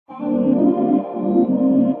Oh,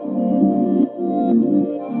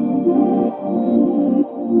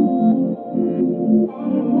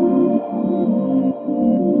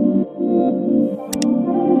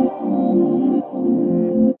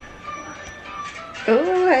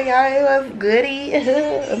 hey y'all, it was goodie.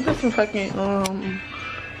 I'm just some fucking you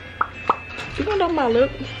gonna know my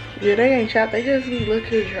lip? Yeah, they ain't chopped. They just be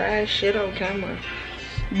looking dry as shit on camera.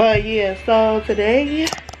 But yeah, so today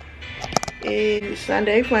is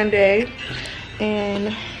Sunday Funday,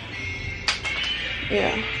 and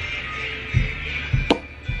yeah,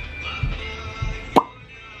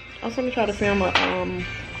 I'm gonna try to film a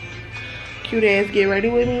cute ass get ready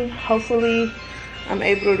with me. Hopefully I'm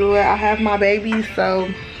able to do it. I have my baby, so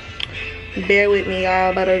bear with me,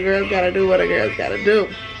 y'all. But a girl's gotta do what a girl's gotta do.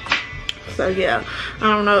 So yeah,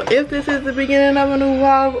 I don't know if this is the beginning of a new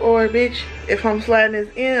vlog or bitch if I'm sliding this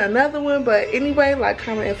in another one. But anyway, like,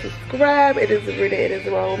 comment, and subscribe. It is Rita, it is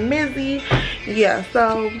Romizzy. Yeah,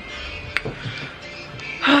 so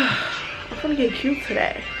I'm gonna get cute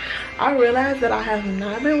today. I realized that I have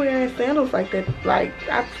not been wearing sandals like that. Like,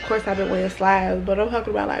 of course I've been wearing slides, but I'm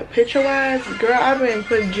talking about like picture wise, girl, I've been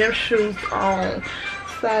putting gym shoes on.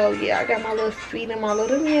 So yeah, I got my little feet and my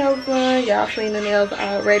little nails on. Y'all seen the nails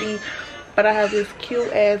already. But I have this cute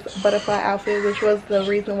ass butterfly outfit, which was the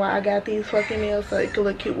reason why I got these fucking nails, so it could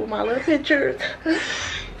look cute with my little pictures.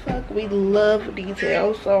 Fuck, we love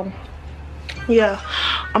details. So yeah,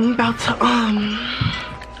 I'm about to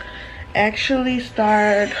actually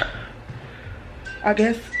start, I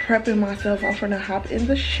guess, prepping myself. I'm gonna hop in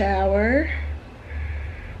the shower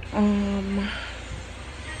and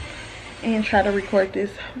try to record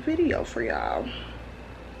this video for y'all.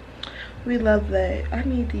 We love that. I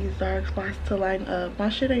need these dark spots to line up. My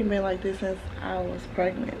shit ain't been like this since I was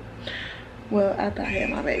pregnant. Well, after I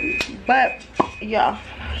had my baby. But yeah,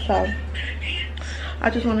 so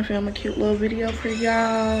I just want to film a cute little video for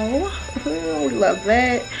y'all. We love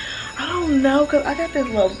that. I don't know, cause I got this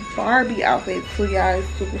little Barbie outfit too, y'all. It's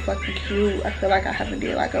super fucking cute. I feel like I haven't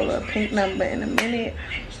did like a little pink number in a minute.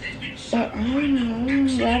 But I don't know.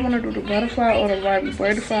 Do I want to do the butterfly or the Barbie?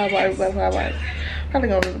 Butterfly, Barbie. Probably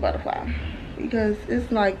gonna do the butterfly because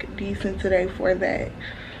it's like decent today for that.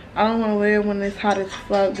 I don't want to wear it when it's hot as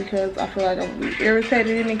fuck because I feel like I'm gonna be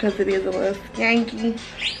irritated in it because it is a little skanky.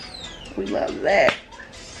 We love that.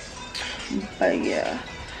 But yeah,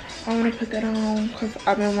 I want to put that on because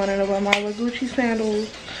I've been wanting to wear my little Gucci sandals.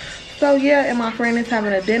 So yeah, and my friend is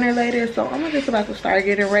having a dinner later, so I'm just about to start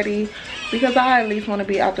getting ready because I at least want to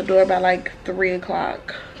be out the door by like 3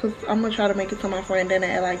 o'clock because I'm gonna try to make it to my friend dinner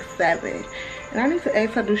at like 7. And I need to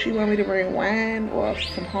ask her, do she want me to bring wine or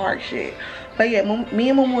some hard shit? But yeah, me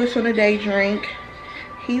and Momo is finna day drink.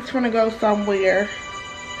 He's finna go somewhere.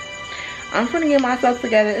 I'm finna get myself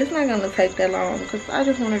together. It's not gonna take that long because I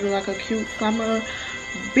just want to do like a cute summer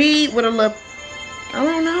beat with a little, I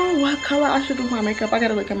don't know what color I should do my makeup. I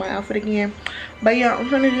gotta look at my outfit again. But yeah, I'm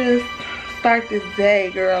finna just start this day,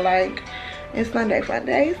 girl. Like, it's Sunday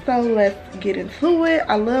Funday, so let's get into it.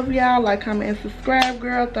 I love y'all. Like, comment, and subscribe,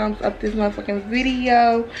 girl. Thumbs up this motherfucking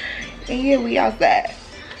video. And yeah, we outside.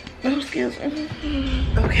 Oh, excuse me.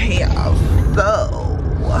 Okay, y'all. So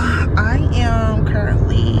I am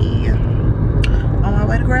currently on my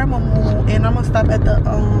way to Grandmama, and I'm gonna stop at the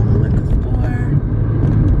liquor store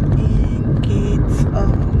and get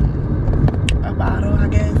a bottle, I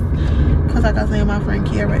guess. Cause like I said, my friend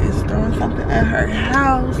Kiara is throwing something at her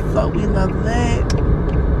house, so we love that.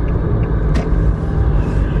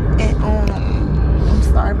 And I'm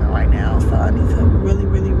starving right now, so I need to really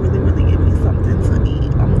get me something to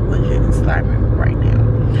eat. I'm legit starving right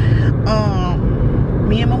now.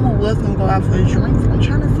 Me and Mama was gonna go out for drinks. I'm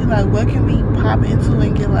trying to see like what can we pop into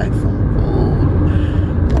and get like some food.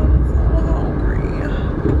 I'm so hungry.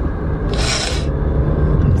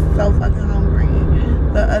 I'm so fucking hungry.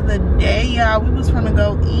 The other day, y'all, we was trying to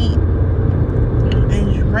go eat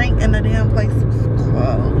and drink and the damn place was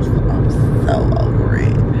closed. I'm so over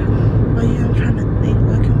it. But yeah, I'm trying to think,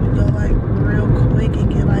 what can we go like real quick and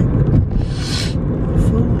get like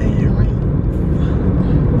food and drink?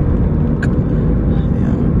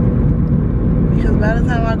 Yeah. Because by the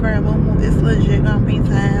time I grab Momo, it's legit gonna be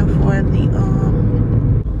time for the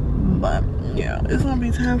but yeah, it's gonna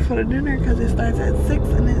be time for the dinner because it starts at 6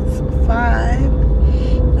 and it's 5.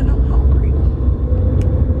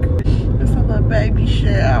 Baby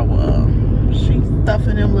shower. She's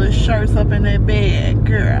stuffing them little shirts up in that bed,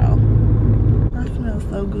 girl. I smell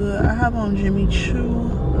so good. I have on Jimmy Choo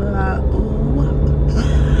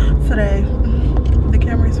today. The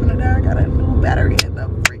camera's finna die. I got a new battery in the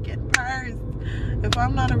freaking purse. If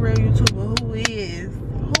I'm not a real YouTuber, who is?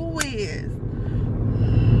 Who is?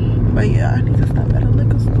 But yeah, I need to stop at a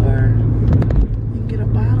liquor store and get a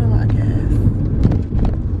bottle, I guess.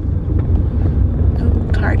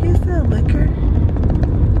 Do Target sell liquor?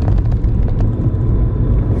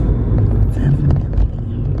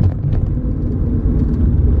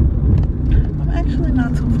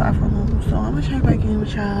 Not too far from home, so I'm gonna check back in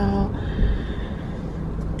with y'all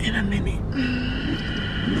in a minute.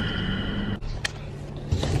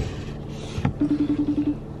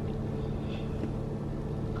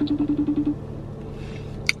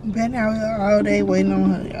 Been out here all day waiting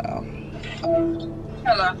on her, y'all.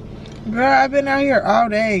 Hello. Girl, I've been out here all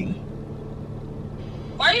day.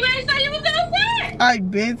 Why you ain't say you was outside? I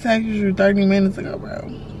been texting you 30 minutes ago, bro.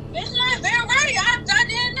 It's not been ready. I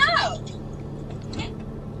didn't know.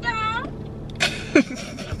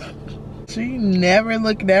 She never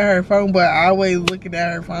looking at her phone, but always looking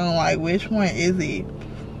at her phone like, which one is it?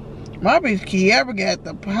 My bitch Kiara got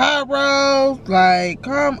the pyros. Like,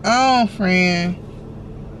 come on, friend.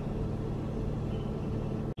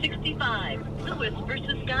 65, Lewis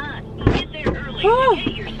versus Scott. Get there early to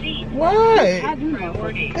get your seat. What? I do know.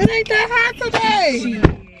 It ain't that hot today.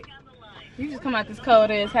 You just come out this cold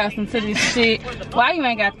ass house into this shit. Why you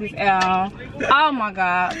ain't got this out? Oh my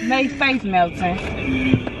god. Make face melting.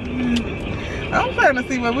 I'm trying to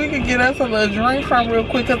see where we can get us a little drink from real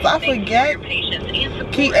quick, because I forget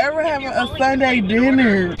Kiara having a Sunday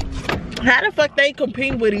dinner. How the fuck they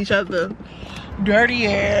compete with each other? Dirty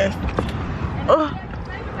ass. Ugh.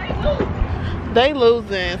 They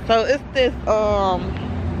losing. So it's this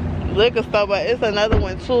liquor store, but it's another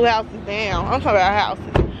one 2 houses down. I'm talking about houses.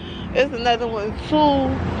 It's another one 2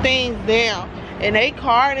 things down. And they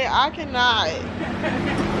carded. I cannot.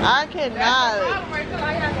 I cannot.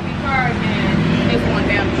 It's one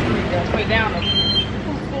down the street. That's way down the 2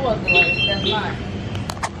 floors away. That's mine.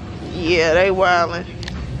 Yeah, they wildin'.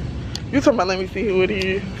 You talking about, let me see who it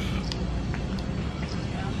is.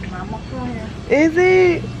 Is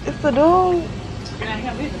it? It's the dude?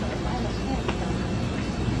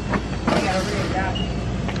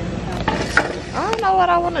 I don't know what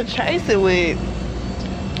I want to chase it with.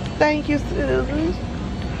 Thank you, Susan.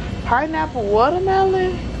 Pineapple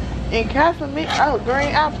watermelon and caffeine. Oh, green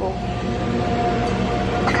apple.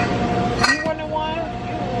 You wanted one?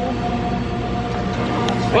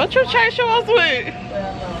 What you chase yours with?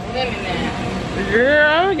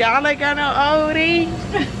 Girl, y'all ain't got no oldie.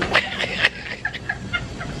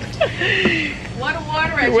 Water,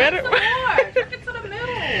 drink some more. Drink it to the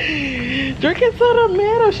middle. Drink it to the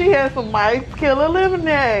middle. She had some Ice Killer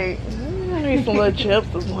lemonade. I need some little chips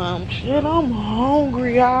or something. Shit, I'm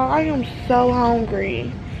hungry, y'all. I am so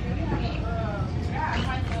hungry.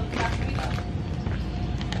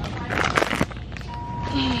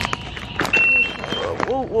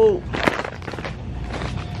 Woo, woo.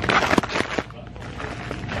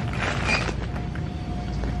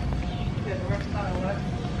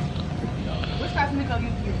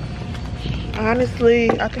 Honestly,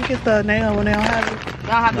 I think it's the nail when they don't have it.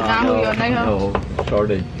 Y'all have to down who your nail? No,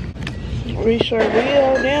 shorty. We sure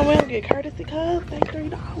will. Damn, we don't get courtesy cups. They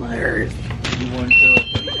 $3. You want the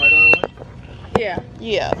 $25 one? Yeah.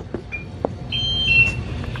 Yeah.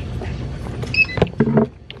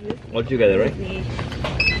 All together, right?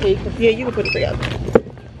 Yeah, you can put it together.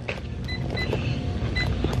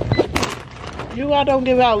 You all don't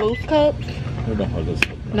give out loose cups? We don't have this.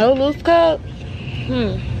 No loose cups?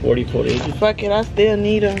 44 ages. Fuck it, I still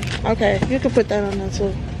need them. Okay, you can put that on there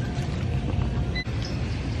too.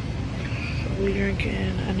 We drinking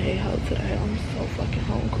an A-ho today. I'm so fucking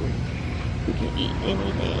hungry. We can eat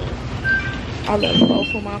anything. I left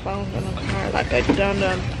both of my phones in the car like a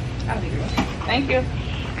dum-dum. Thank you.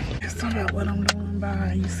 It's talking about what I'm doing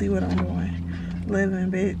by. You see what I'm doing. Living,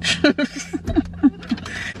 bitch.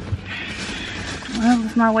 Well,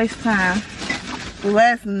 let's not waste time.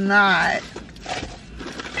 Let's not.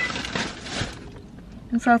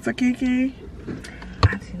 You talk to Kiki?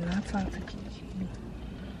 I did not talk to Kiki.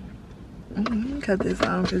 Cut this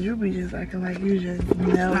on, because you be just acting like you just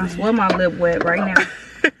know. I swear my lip wet right now.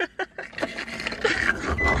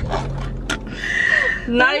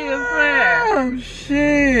 Not even fair. Oh,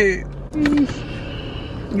 shit.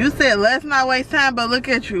 You said let's not waste time, but look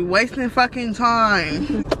at you, wasting fucking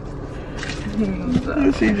time.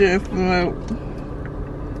 She just smoked.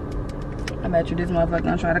 I bet you this motherfucker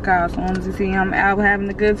gonna try to call as soon as you see him out having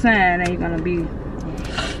a good time. Then you're gonna be.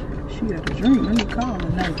 She got a drink. Let me call her.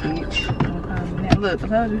 No, bitch. Don't call me now. Look, I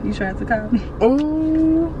told you. You tried to call me.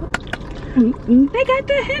 Ooh. They got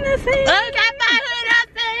the Hennessy. They got the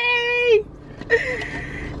Hennessy.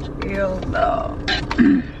 Hell no.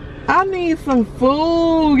 I need some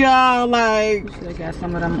food, y'all. Like, Should have got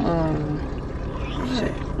some of them.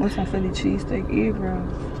 Shit. What's some Philly cheesesteak egg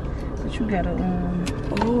rolls? But you gotta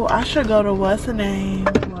Oh, I should go to what's the name?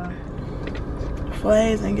 What?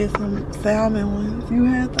 Flay's and get some salmon ones. You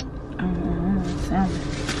had them? I don't know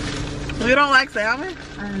salmon. You don't like salmon?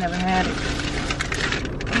 I never had it.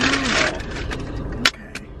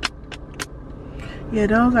 Okay. Yeah,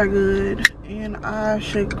 those are good. And I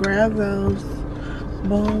should grab those.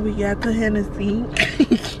 Boom, we got the Hennessy.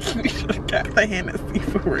 We just got the Hennessy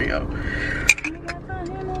for real.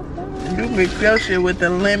 You mix your shit with the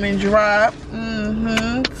lemon drop.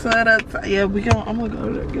 So that's, yeah, I'm gonna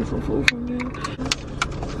go there, get some food from there.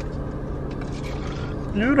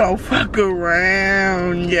 You don't fuck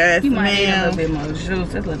around, yes, You might need a little ma'am. bit more juice.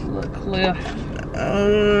 That's a little clear.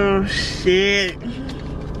 Oh shit.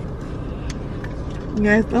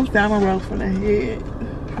 Yes, them salmon rolls for the head,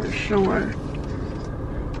 for sure.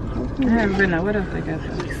 I haven't been there. What else they got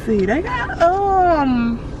there? Let's see, they got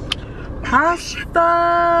pasta.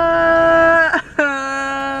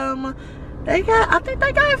 They got, I think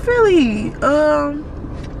they got Philly.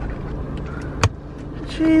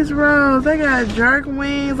 Cheese rolls. They got jerk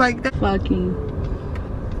wings like that. Fucking.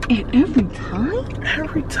 And every time?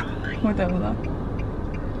 Every time. What that was up?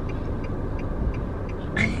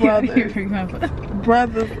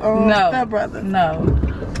 Brothers. No. Step brothers. No.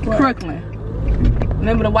 What? Crooklyn.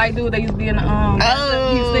 Remember the white dude that used to be in the he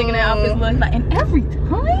was singing that off his look like, and every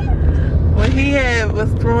time? When he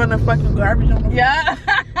was throwing the fucking garbage on the floor. Yeah.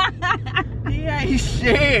 He ain't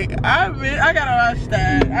shit. I gotta watch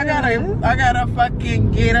that. I gotta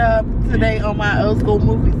fucking get up today on my old school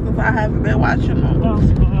movies because I haven't been watching them.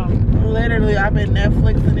 Literally, I've been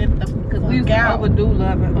Netflixing it because We used to overdo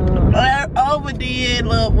love it. Overdid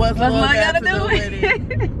love what's love gotta do with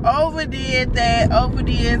it. Overdid that.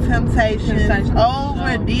 Overdid Temptations.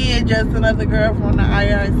 Overdid Just Another Girl from the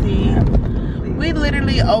IRC. We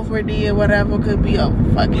literally overdid whatever could be over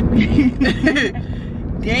fucking did.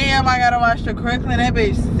 Damn, I gotta watch the Crooklyn. That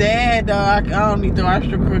bitch sad, though. I don't need to watch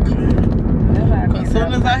the Crooklyn. As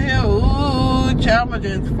soon as I hear, ooh, Chalma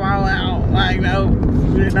just fall out. Like, no,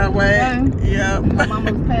 no way. Yeah. My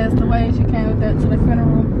mama passed away. She came with that to the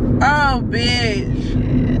funeral. Oh, bitch.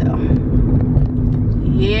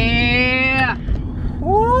 Yeah.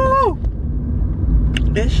 Woo.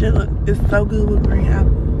 This shit is so good with green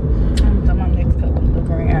apple. I'm gonna my next cup with the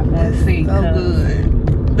green apple. Let's see. So good.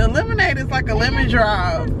 The lemonade is like a lemon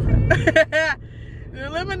drop. The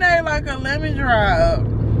lemonade like a lemon drop.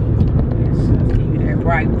 Give you that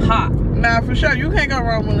bright pop. Nah, for sure. You can't go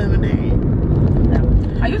wrong with lemonade.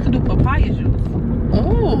 I used to do papaya juice.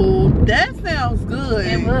 Oh, that sounds good.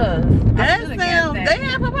 It was. That sounds. They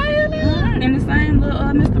have papaya in there? In the same little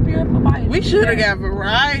Mr. Pure papaya. We should have got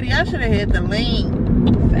variety. I should have had the link.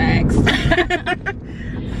 Facts.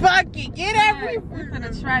 Fuck it. Get every. We're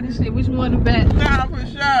gonna try this shit. Which one the best? Nah, for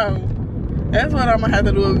sure. That's what I'm gonna have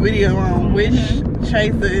to do a video on. Which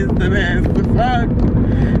chaser is the best? The fuck?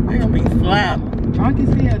 They gonna be slapped. Drunk as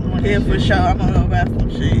hell doing Yeah, for sure. I'm gonna go buy some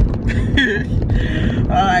shit.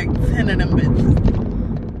 Like 10 of them bitches.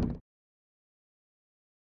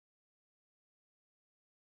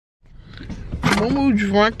 Mumu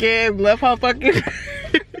drunk ass left her fucking.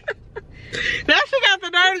 Now she got the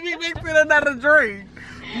nerve to be mixing another drink.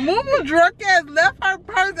 Mumu drunk ass left her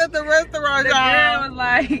purse at the restaurant, The y'all. girl was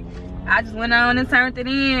like, I just went on and turned it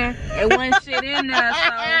in. It wasn't shit in there, so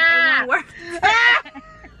it wasn't worth it.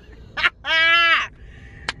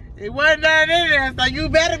 It wasn't nothing in there, so you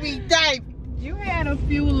better be safe. You had a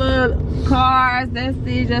few little cards, that's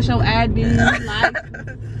it, just your ID, like,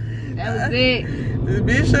 that was it.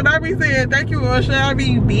 Bitch, should I be saying thank you or should I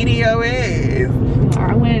be beating your ass?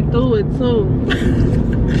 I went through it too.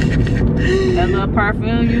 That little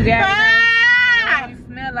perfume you got, you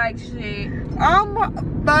smell like shit.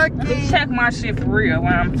 I'm fucking. Check my shit for real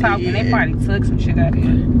when I'm talking. They probably took some shit out of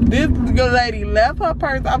here. This good lady left her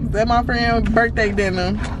purse. I was at my friend's birthday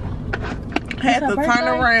dinner. Had to turn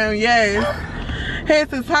around, yes. Had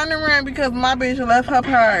to turn around because my bitch left her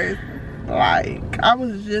purse. Like, I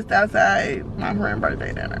was just outside my friend's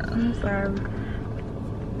birthday dinner. I'm sorry.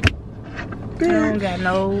 I don't got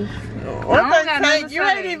no. What they take? You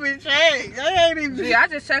ain't even checked. I ain't even. Yeah, I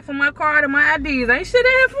just checked for my card and my IDs. Ain't shit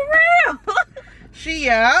in here for real. She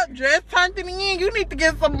out, just turned it in. You need to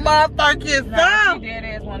get some motherfucking Nah, stuff. she dead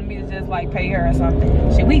ass wanted me to just like pay her or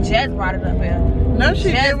something. Shit, we just brought it up here. No,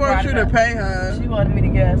 she did want you to pay her. She wanted me to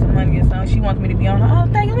get her some money or something. She wanted me to be on her. Oh,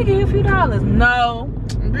 thank you. Let me give you a few dollars. No,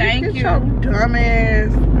 thank you. Your dumb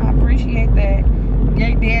ass. I appreciate that.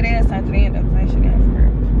 Yeah, dead ass turned it in though. Ain't shit in for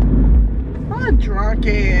real. My drunk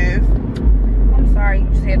ass. I'm sorry, you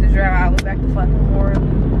just had to drive all the way back to fucking Florida.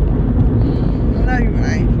 No, you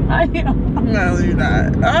ain't. I am. No, you're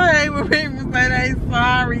not. I hate when people say they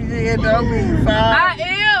sorry, shit. Don't be sorry. I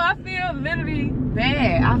am. I feel literally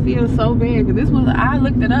bad. I feel so bad because this was. I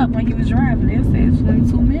looked it up when he was driving. It said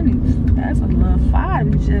 22 minutes. That's a little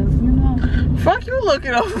five. Just Fuck you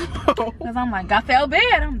looking up. Because I'm like, I felt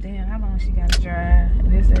bad. I'm damn. How long she got to drive?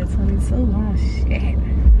 And it said 22. Oh shit.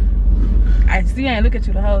 I see. I ain't look at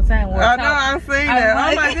you the whole time. I know. I seen that.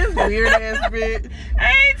 I'm like, this weird ass bitch.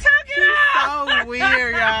 I ain't talking. She's so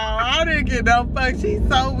weird, y'all. I didn't get no fuck. She's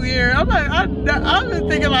so weird. I'm like, I'm just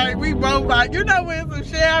thinking like we both like, you know, when some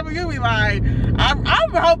shit happen, you be like, I'm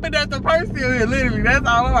hoping that the person here, literally, that's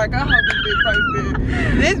all. I'm like, I hope this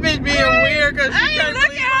person. This bitch being weird because she can't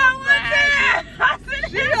believe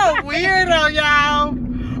she a weirdo, y'all.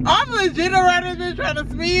 I'm legit around this bitch trying to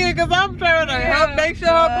spin because I'm trying to help make sure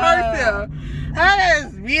her person. Her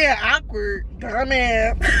ass being awkward,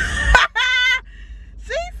 dumbass.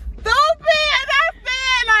 She's stupid. I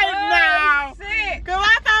said like no. Cause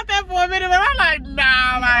I thought that for a minute, but I'm like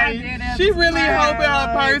nah, like she really hoping her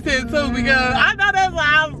person too because I know that's why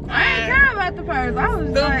I was. I ain't care about the purse. I was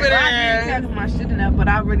stupid like, ass. I didn't care for my shit in there, but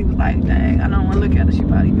I really was like, dang, I don't want to look at her. She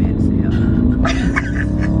probably mad as hell.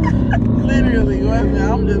 Literally, wasn't it?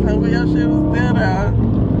 I'm just hoping your shit was still there.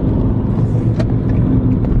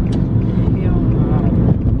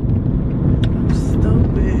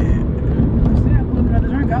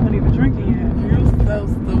 I wasn't even drinking yet. You're so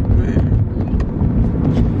stupid.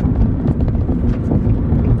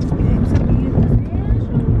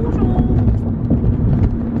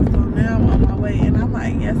 So now I'm on my way and I'm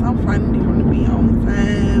like, yes, I'm finally gonna be on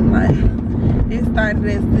time. Like, it started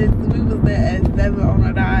at 6, we was there at 7 on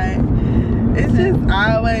a dime. It's just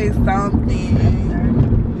always something.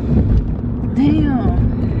 Damn.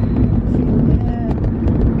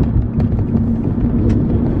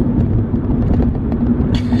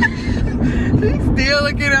 Still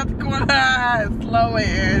looking at the corner, slow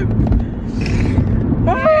ass. Oh.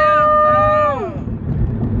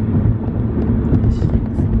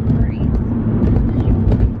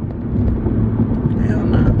 Hell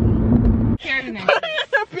no. Carry me.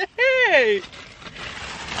 Hey.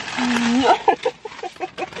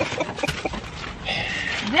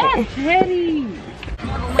 That's petty.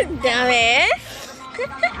 Dumbass.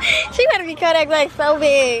 She better be Kodak like so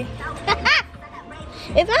big.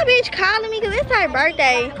 Is my bitch calling me because it's her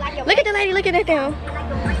birthday? Look at the lady looking at them.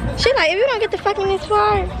 She like, if you don't get the fucking this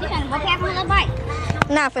far. You gotta go have a little bite.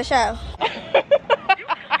 Nah, for sure.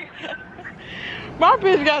 My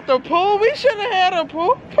bitch got the pool. We should have had a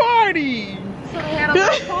pool party. Should have had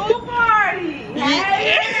a pool party.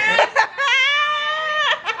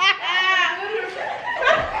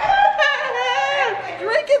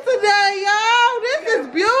 Drink it today, y'all. This is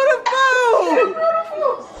beautiful.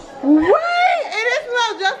 What? And it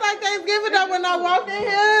smells just like Thanksgiving though when I walk in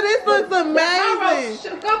here. This looks amazing.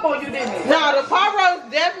 Shook up on you, didn't it? No, the pot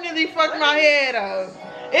roast definitely fucked my head up.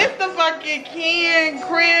 It's the fucking canned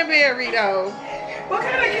cranberry though. What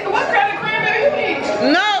kind of cranberry you eat?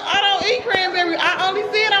 No, I don't eat cranberry. I only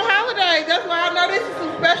see it on holidays. That's why I know this is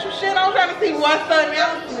some special shit. I'm trying to see what's something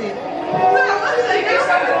else in it.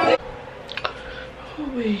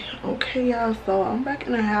 Okay, y'all, so I'm back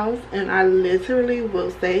in the house and I literally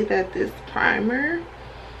will say that this primer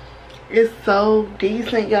is so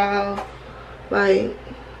decent, y'all. Like,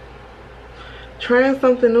 trying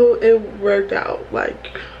something new, it worked out.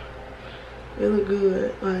 Like, it looked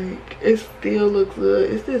good. Like, it still looks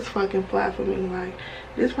good. It's just fucking flat for me. Like,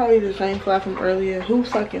 this probably the same flat from earlier. Who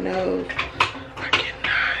fucking knows? I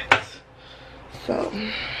cannot. So,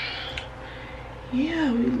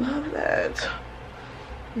 yeah, we love that.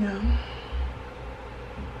 Yeah.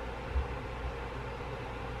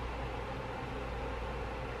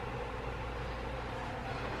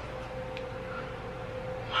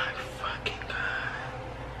 My fucking God.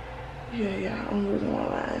 Yeah, I'm losing my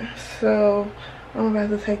mind. So I'm about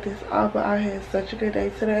to take this off, but I had such a good day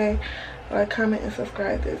today. Like, comment, and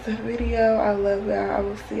subscribe to this video. I love y'all. I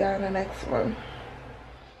will see y'all in the next one.